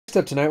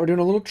Up tonight, we're doing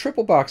a little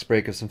triple box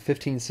break of some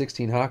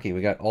 15-16 hockey.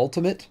 We got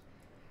Ultimate,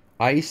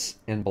 Ice,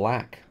 and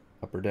Black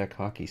Upper Deck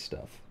hockey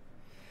stuff.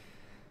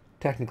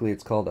 Technically,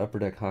 it's called Upper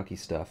Deck hockey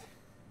stuff.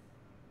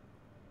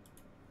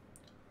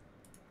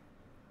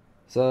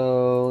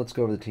 So, let's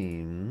go over the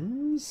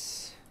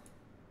teams.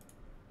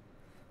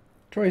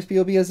 Troy's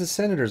BOB has the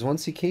Senators,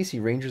 1C Casey,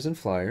 Rangers, and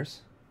Flyers.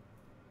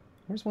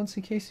 Where's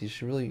 1C Casey?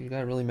 You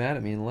got really mad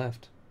at me and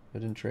left. I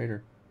didn't trade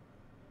her.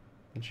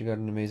 And she got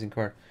an amazing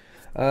card.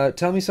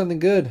 Tell me something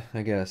good,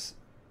 I guess.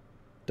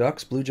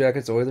 Ducks, Blue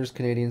Jackets, Oilers,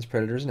 Canadiens,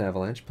 Predators, and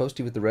Avalanche.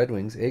 Posty with the Red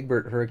Wings.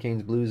 Egbert,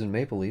 Hurricanes, Blues, and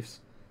Maple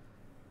Leafs.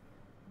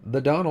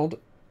 The Donald,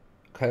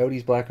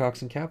 Coyotes,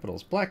 Blackhawks, and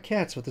Capitals. Black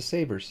Cats with the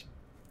Sabres.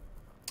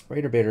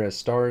 Raider Bader has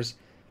Stars,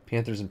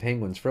 Panthers, and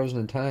Penguins. Frozen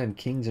in Time,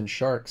 Kings and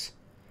Sharks.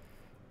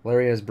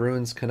 Larry has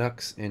Bruins,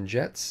 Canucks, and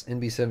Jets.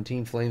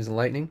 NB17, Flames, and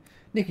Lightning.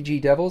 Nicky G,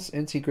 Devils.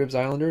 NC Gribbs,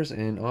 Islanders.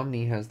 And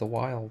Omni has the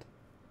Wild.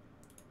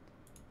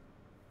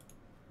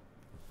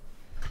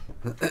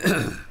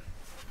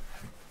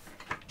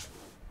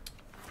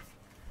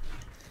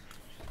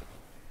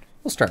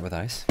 We'll start with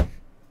Ice.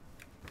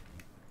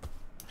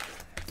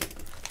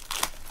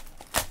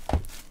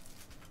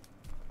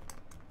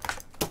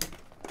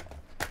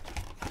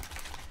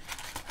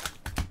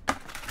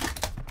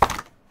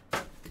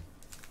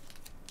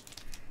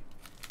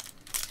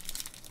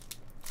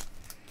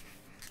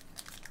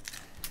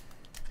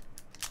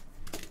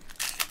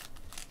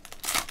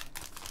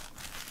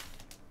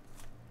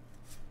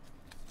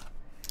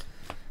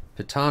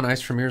 Piton,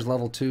 Ice Premier's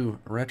level 2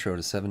 retro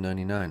to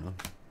 $7.99. Oh,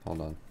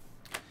 hold on.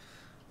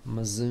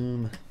 My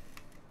zoom.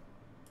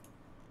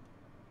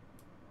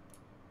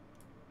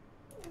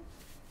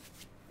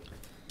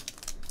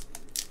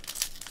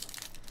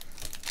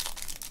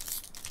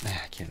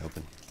 I can't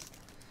open.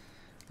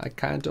 I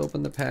can't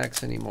open the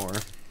packs anymore.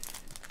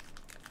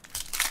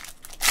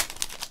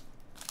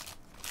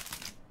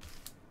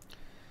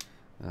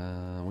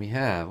 We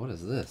have, what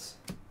is this?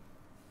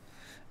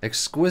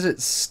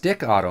 Exquisite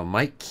Stick Auto,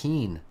 Mike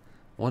Keane.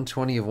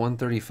 120 of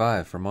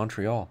 135 for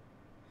Montreal.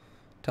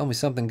 Tell me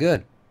something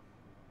good.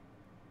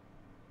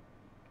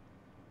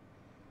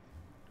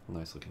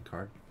 Nice looking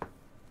card.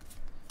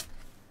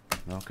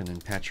 Malkin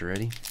and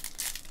Pacioretty.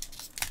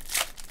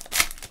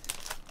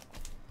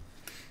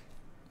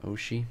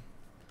 Oshie.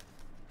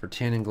 For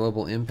 10 in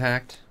Global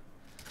Impact.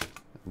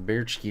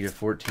 Berchke to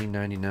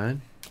 $14.99.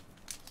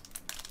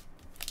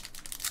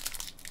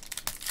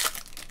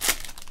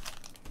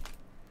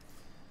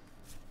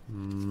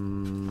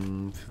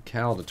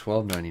 Cal to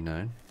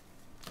 $12.99.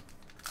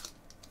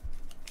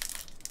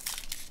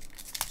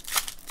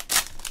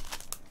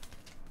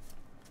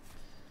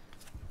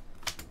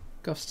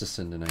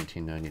 Gustafson to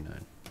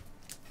 $19.99.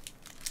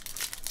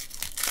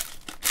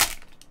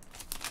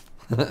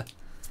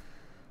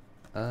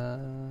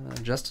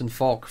 Justin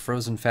Falk,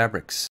 Frozen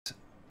Fabrics,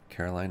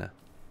 Carolina.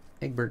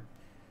 Egbert.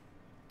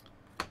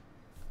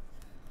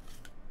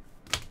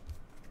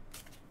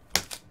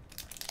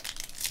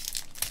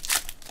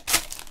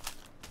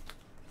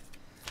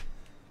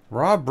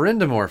 Rob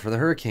Brindamore for the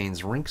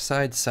Hurricanes,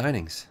 Rinkside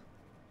Signings.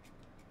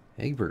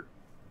 Egbert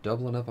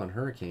doubling up on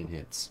Hurricane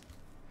hits.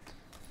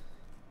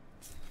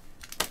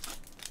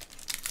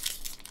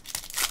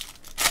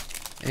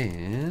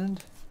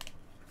 And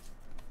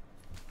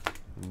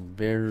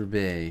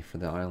Verbe for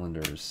the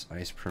Islanders,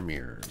 Ice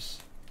Premiers.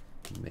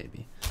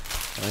 Maybe.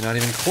 Probably not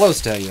even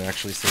close to how you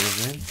actually say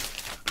his name.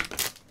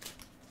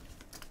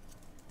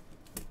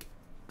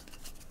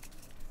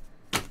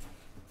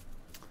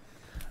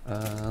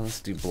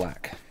 Let's do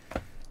Black.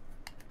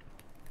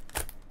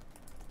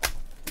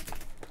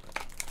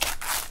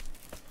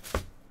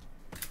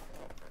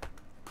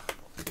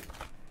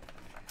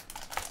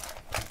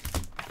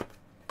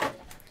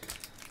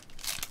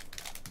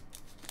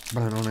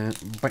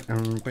 Back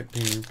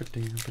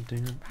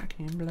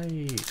in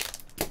Blake.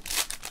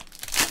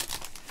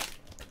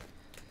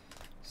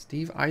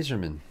 Steve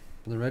Yzerman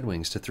for the Red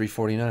Wings to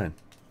 $3.49.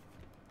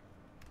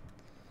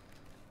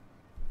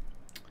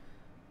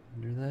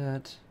 Under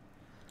that,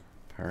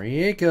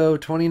 Parayko,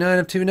 29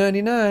 of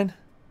 299.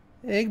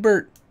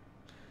 Egbert,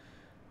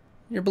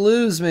 your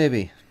Blues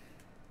maybe.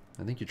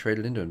 I think you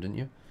traded into him, didn't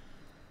you?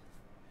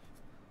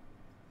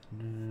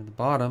 And the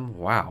bottom,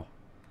 wow.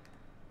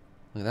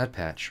 Look at that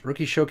patch.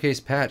 Rookie Showcase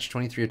patch,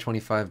 23 of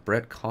 25,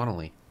 Brett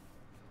Connolly.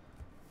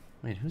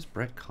 Wait, who's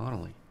Brett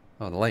Connolly?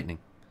 Oh, the Lightning.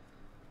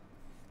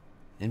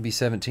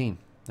 NB17.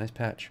 Nice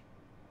patch.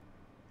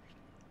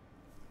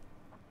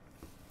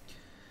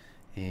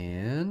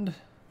 And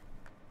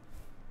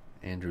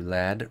Andrew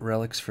Ladd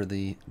relics for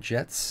the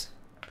Jets.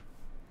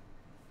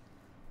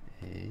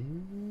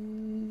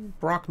 And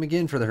Brock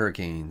McGinn for the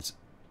Hurricanes.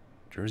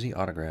 Jersey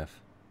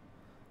autograph.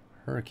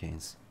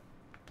 Hurricanes.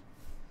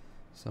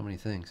 So many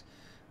things.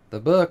 The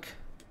book.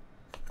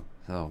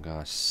 Oh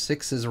gosh.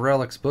 Six's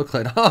Relics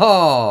booklet.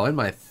 Oh, in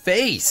my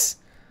face.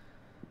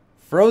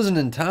 Frozen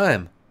in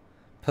Time.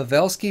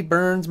 Pavelski,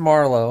 Burns,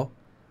 Marlowe,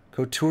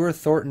 Couture,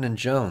 Thornton, and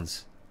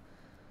Jones.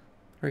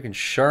 Freaking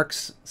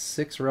Sharks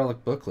 6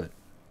 relic booklet.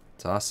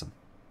 It's awesome.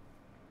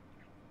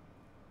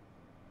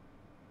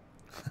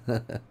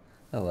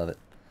 I love it.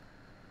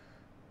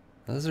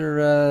 Those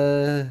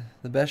are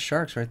the best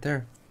Sharks right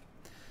there.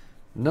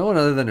 No one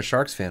other than a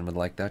Sharks fan would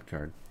like that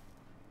card.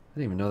 I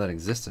didn't even know that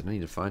existed. I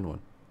need to find one.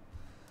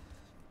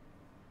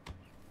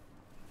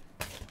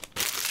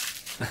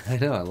 I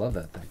know, I love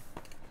that thing.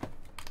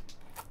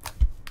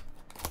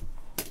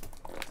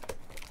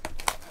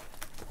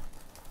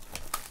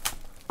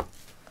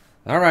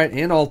 Alright,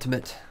 and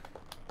Ultimate.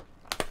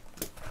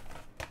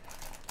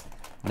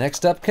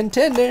 Next up,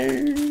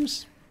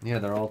 Contenders. Yeah,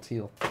 they're all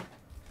teal.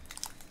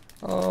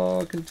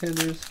 Oh,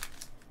 Contenders.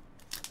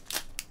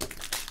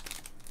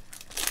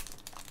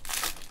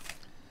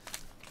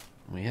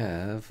 We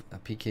have a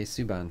PK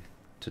Subban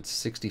to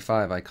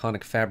 65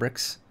 Iconic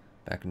Fabrics,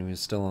 back when he was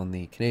still on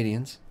the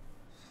Canadians.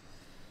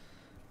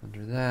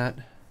 Under that,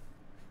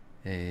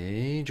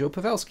 a Joe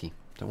Pavelski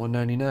to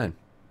 199.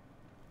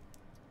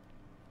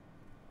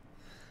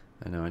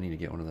 I know, I need to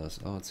get one of those.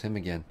 Oh, it's him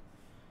again.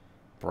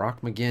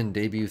 Brock McGinn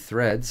debut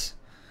threads.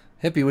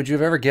 Hippie, would you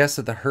have ever guessed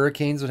that the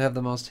Hurricanes would have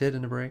the most hit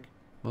in a break?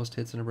 Most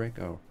hits in a break?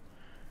 Oh.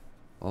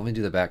 Well, let me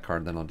do the back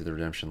card, then I'll do the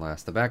redemption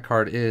last. The back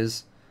card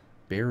is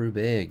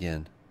Berube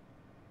again.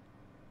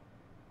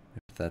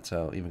 If that's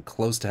how even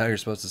close to how you're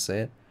supposed to say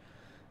it.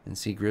 And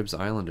C. Gribbs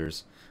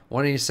Islanders.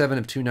 187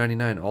 of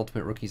 299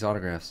 Ultimate Rookies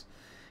autographs.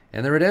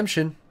 And the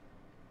redemption.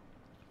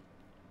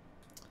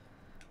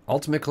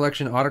 Ultimate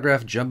Collection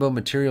Autograph Jumbo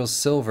Materials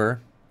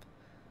Silver.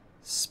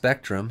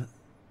 Spectrum.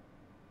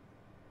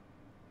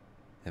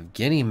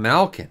 Evgeny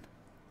Malkin.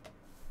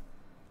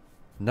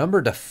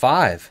 Number to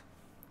 5.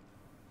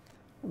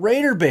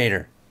 Raider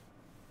Baiter.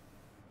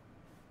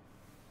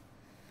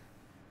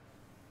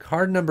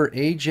 Card number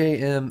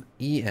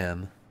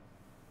AJMEM.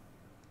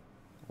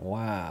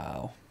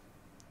 Wow.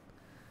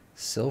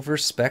 Silver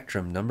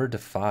Spectrum, numbered to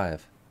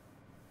 5.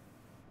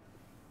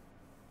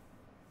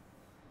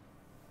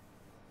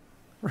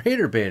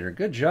 Raider Baiter,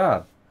 good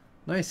job.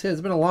 Nice hit.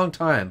 It's been a long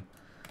time.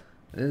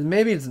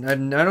 Maybe it's, I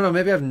don't know,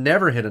 maybe I've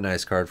never hit a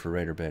nice card for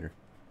Raider Baiter.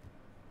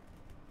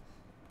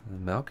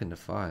 Malkin to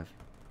 5.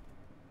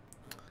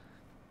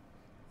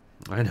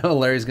 I know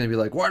Larry's going to be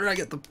like, why did I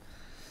get the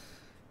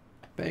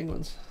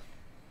Penguins?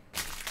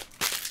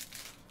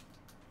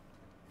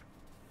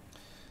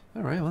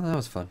 All right, well, that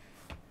was fun.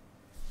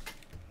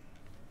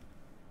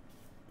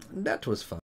 That was fun.